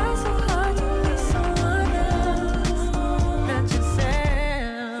 You try so hard to be someone else, not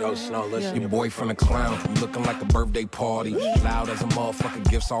yourself. Yo, Snoh, listen. Your boyfriend a clown, you looking like a birthday party. Loud as a motherfucker,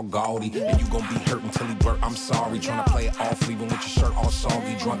 gifts all gaudy. And you gon' be hurt until he blurt, I'm sorry. Tryna play it off, leaving with your shirt all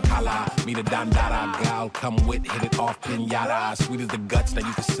soggy. Drunk kala, meet a dandada gal. Come with, hit it off, pinata. Sweet as the guts, now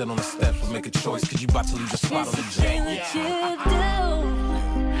you can sit on the steps. But make a choice, cause you about to lose your spot on the It's the thing jet. that you do.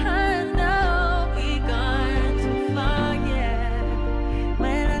 I know we gone too far, yeah.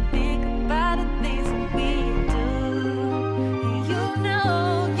 When I think about the things that we do, you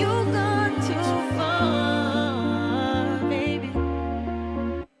know you gone too far, baby.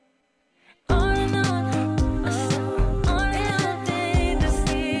 On and on, things that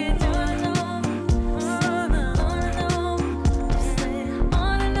we do. On and on,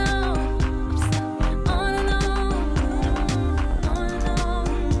 on and on.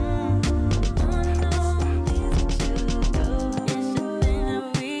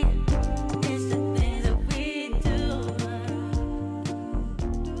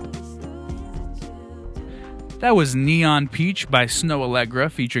 That was Neon Peach by Snoh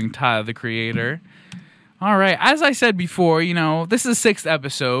Aalegra featuring Tyler, the Creator. All right, as I said before, this is the 6th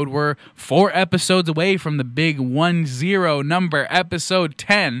episode. We're 4 episodes away from the big 10 number, episode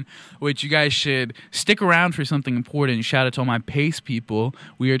 10, which you guys should stick around for something important. Shout out to all my Pace people.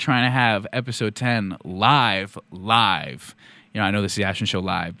 We are trying to have episode 10 live. I know this is the Ashvin Show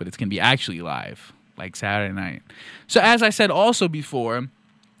live, but it's going to be actually live, like Saturday night. So as I said also before,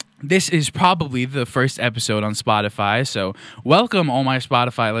 this is probably the first episode on Spotify, so welcome all my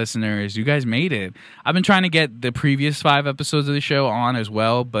Spotify listeners. You guys made it. I've been trying to get the previous 5 episodes of the show on as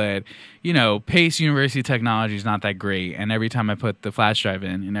well, but, Pace University Technology is not that great, and every time I put the flash drive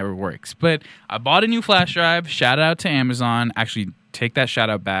in, it never works. But I bought a new flash drive. Shout out to Amazon. Actually, take that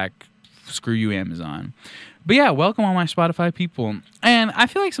shout out back. Screw you, Amazon. But yeah, welcome all my Spotify people. And I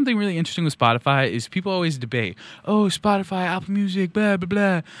feel like something really interesting with Spotify is people always debate, oh, Spotify, Apple Music, blah, blah,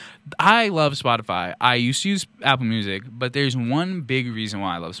 blah. I love Spotify. I used to use Apple Music, but there's one big reason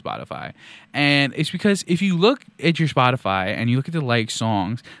why I love Spotify. And it's because if you look at your Spotify and you look at the like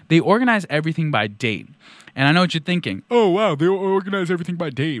songs, they organize everything by date. And I know what you're thinking. Oh, wow, they organize everything by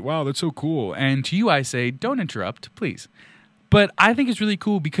date. Wow, that's so cool. And to you, I say, don't interrupt, please. But I think it's really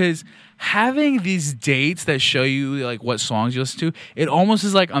cool because having these dates that show you like what songs you listen to, it almost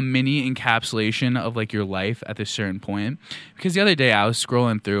is like a mini encapsulation of like your life at this certain point. Because the other day I was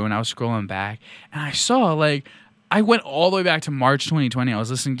scrolling through and I was scrolling back and I saw I went all the way back to March 2020. I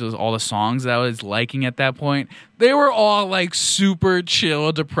was listening to all the songs that I was liking at that point. They were all like super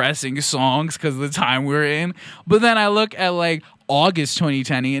chill, depressing songs because of the time we were in. But then I look at August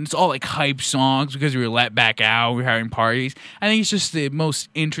 2020 and it's all like hype songs because we were let back out, we were having parties. I think it's just the most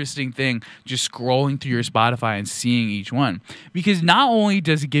interesting thing just scrolling through your Spotify and seeing each one. Because not only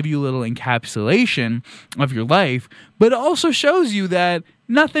does it give you a little encapsulation of your life, but it also shows you that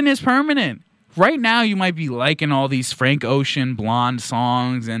nothing is permanent. Right now, you might be liking all these Frank Ocean blonde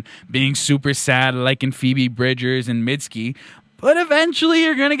songs and being super sad liking Phoebe Bridgers and Mitski. But eventually,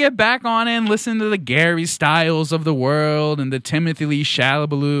 you're going to get back on it and listen to the Gary Styles of the world and the Timothy Lee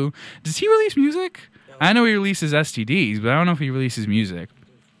Chalabaloo. Does he release music? I know he releases STDs, but I don't know if he releases music.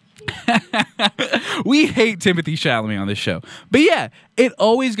 We hate Timothy Chalamet on this show. But yeah, it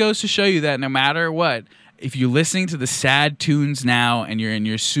always goes to show you that no matter what, if you're listening to the sad tunes now and you're in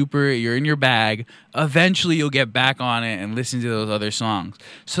your bag, eventually you'll get back on it and listen to those other songs.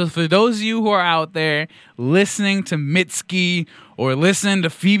 So for those of you who are out there listening to Mitski or listening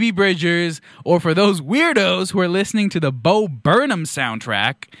to Phoebe Bridgers, or for those weirdos who are listening to the Bo Burnham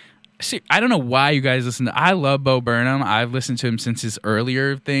soundtrack, see, I don't know why you guys listen to. I love Bo Burnham. I've listened to him since his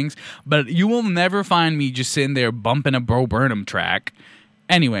earlier things, but you will never find me just sitting there bumping a Bo Burnham track.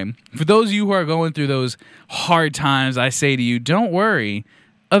 Anyway, for those of you who are going through those hard times, I say to you, don't worry.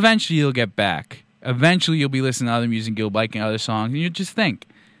 Eventually, you'll get back. Eventually, you'll be listening to other music, you'll be liking other songs, and you just think,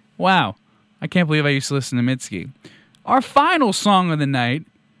 wow, I can't believe I used to listen to Mitski. Our final song of the night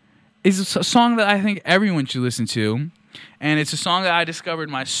is a song that I think everyone should listen to, and it's a song that I discovered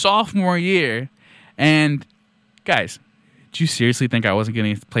my sophomore year. And, guys, do you seriously think I wasn't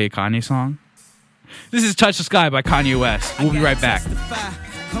going to play a Kanye song? This is Touch the Sky by Kanye West. We'll be right back.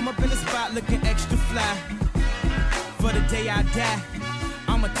 Come up in the spot looking extra fly. For the day I die,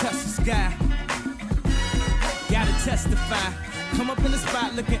 I'ma touch the sky. Gotta testify. Come up in the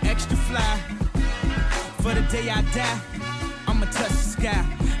spot looking extra fly. For the day I die, I'ma touch the sky.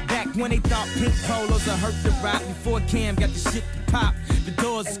 Back when they thought pink polos would hurt the rock, before Cam got the shit to pop, the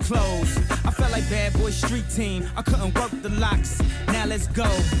doors is closed. I felt like bad boy street team, I couldn't work the locks. Now let's go,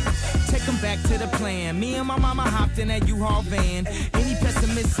 take them back to the plan. Me and my mama hopped in that U-Haul van. Any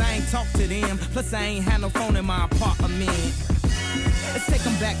pessimists, I ain't talk to them. Plus I ain't had no phone in my apartment. Let's take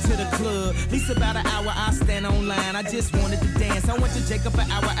them back to the club. At least about an hour I stand online. I just wanted to dance. I went to Jacob an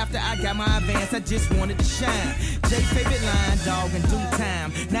hour after I got my advance. I just wanted to shine. Jay's favorite line, dog, in due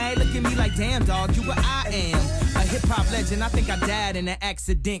time. Now he look at me like, damn, dog, you what I am. A hip-hop legend. I think I died in an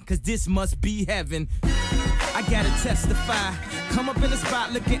accident, cause this must be heaven. I gotta testify. Come up in the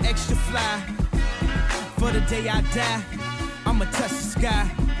spot looking extra fly. For the day I die, I'ma touch the sky.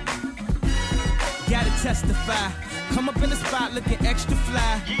 Gotta testify. Come up in the spot looking extra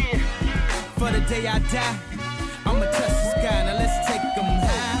fly. Yeah. For the day I die, I'ma touch the sky. Now let's take them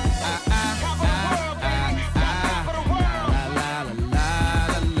high.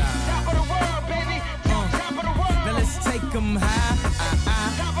 Now let's take them high.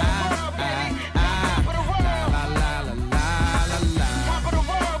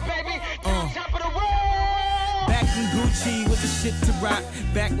 Back when Gucci was the shit to rock.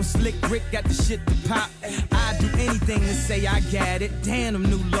 Back when Slick Rick got the shit to pop. I do anything to say I got it. Damn, them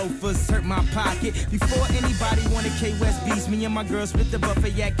new loafers hurt my pocket. Before anybody wanted K West beats, me and my girl split the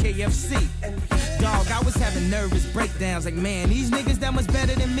buffet at KFC. Dog, I was having nervous breakdowns like, man, these niggas that much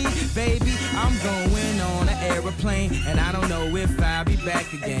better than me. Baby, I'm going on an aeroplane, and I don't know if I'll be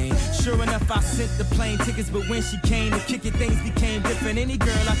back again. Sure enough, I sent the plane tickets, but when she came to kick it, things became different. Any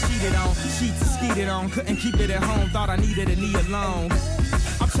girl I cheated on, sheets skeeted on, couldn't keep it at home, thought I needed a knee alone.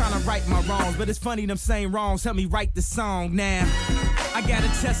 I'm trying to right my wrongs, but it's funny them same wrongs help me write the song. Now, I gotta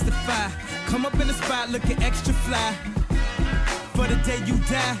testify, come up in the spot looking extra fly. For the day you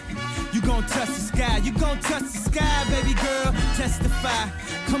die, you gon' touch the sky. You gon' touch the sky, baby girl, testify.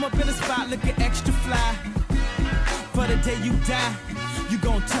 Come up in the spot looking extra fly. For the day you die, you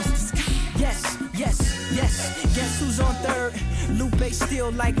gon' touch the sky. Yes, yes, yes. Guess who's on third? Lupe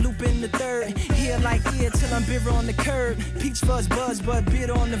still like Lupin the third. Here like ear till I'm bitter on the curb. Peach fuzz buzz, but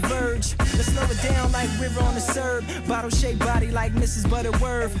bitter on the verge. Let's slow it down like river on the serve. Bottle shaped body like Mrs.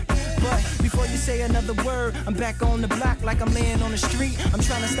 Butterworth. But before you say another word, I'm back on the block like I'm laying on the street. I'm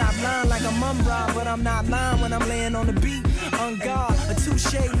trying to stop lying like I'm Rob, but I'm not lying when I'm laying on the beat. On guard, a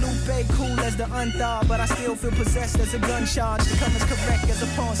touche, Lupe, cool as the unthawed, but I still feel possessed as a gun charge. To come as correct as a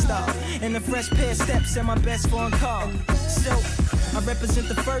porn star. And a fresh pair of steps and my best foreign car. So, I represent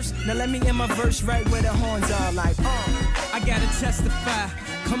the first. Now let me end my verse right where the horns are like, I gotta testify.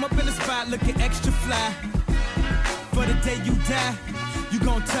 Come up in the spot looking extra fly. For the day you die, you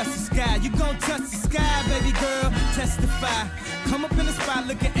gon' touch the sky. You gon' touch the sky, baby girl, testify. Come up in the spot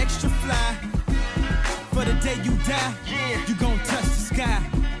looking extra fly. For the day you die, you gon' touch the sky.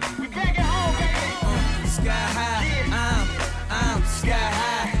 We back at home, baby. Sky high, I'm sky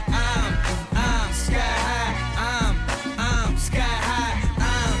high. I'm sky high. I'm sky high.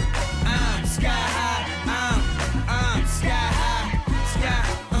 I'm sky high. I'm sky high.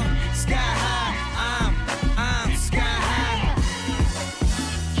 Sky high. I'm sky high.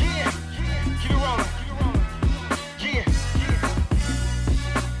 Yeah, keep it rolling. Yeah.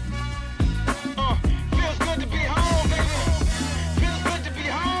 Feels good to be home, baby. Feels good to be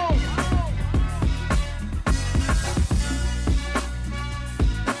home.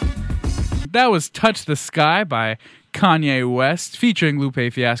 That was Touch the Sky by Kanye West featuring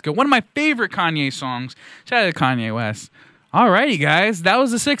Lupe Fiasco. One of my favorite Kanye songs. Shout out to Kanye West. Alrighty, guys. That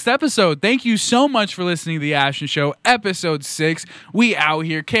was the 6th episode. Thank you so much for listening to The Ashvin Show, episode 6. We out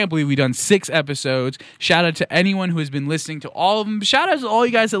here. Can't believe we done 6 episodes. Shout out to anyone who has been listening to all of them. Shout out to all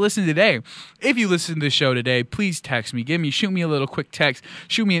you guys that listened today. If you listened to the show today, please text me. Shoot me a little quick text.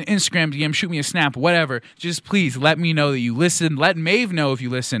 Shoot me an Instagram DM. Shoot me a snap, whatever. Just please let me know that you listened. Let Maeve know if you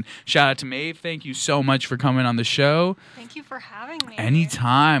listen. Shout out to Maeve. Thank you so much for coming on the show. Thank you for having me.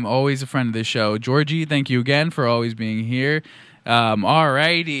 Anytime. Always a friend of the show. Georgie, thank you again for always being here.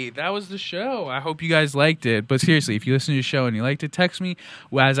 Alrighty, that was the show. I hope you guys liked it. But seriously, if you listen to the show and you liked it, text me.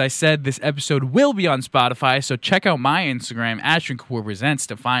 Well, as I said, this episode will be on Spotify, so check out my Instagram, Ashvin Kapoor Presents,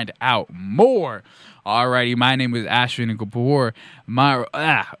 to find out more. Alrighty, my name is Ashvin Kapoor.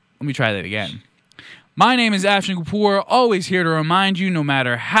 Let me try that again. My name is Ashvin Kapoor, always here to remind you, no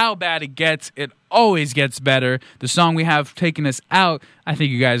matter how bad it gets, it always gets better. The song we have taking us out, I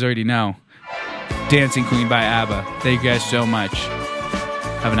think you guys already know. Dancing Queen by Abba. Thank you guys so much.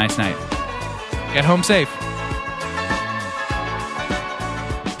 Have a nice night. Get home safe.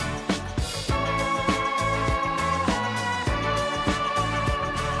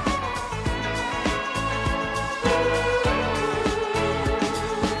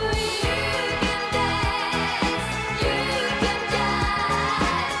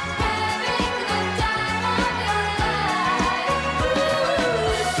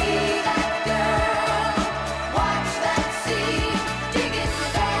 Watch that scene, dig it,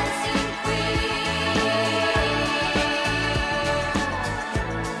 dancing queen.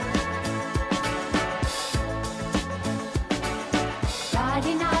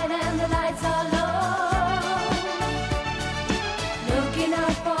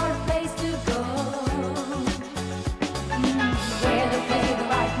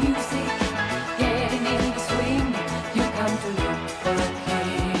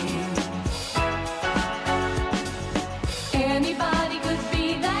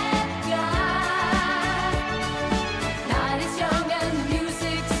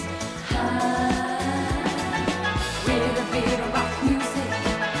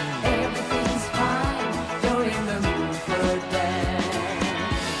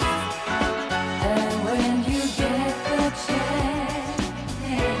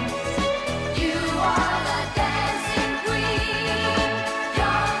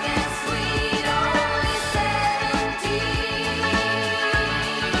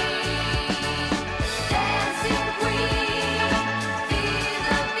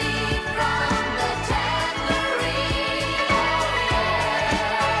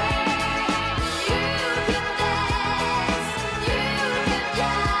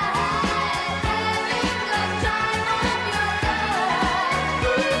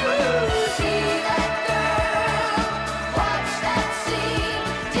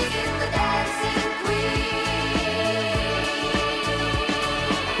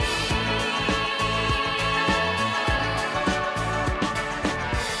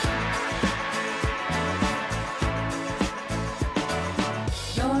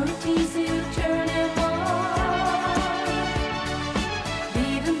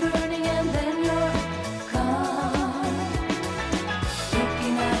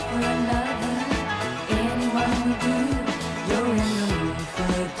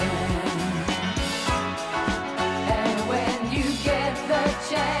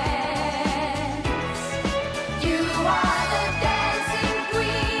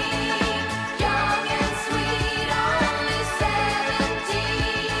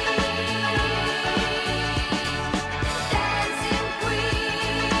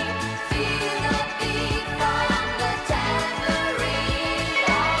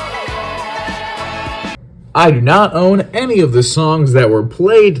 I do not own any of the songs that were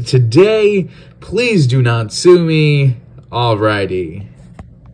played today. Please do not sue me. Alrighty.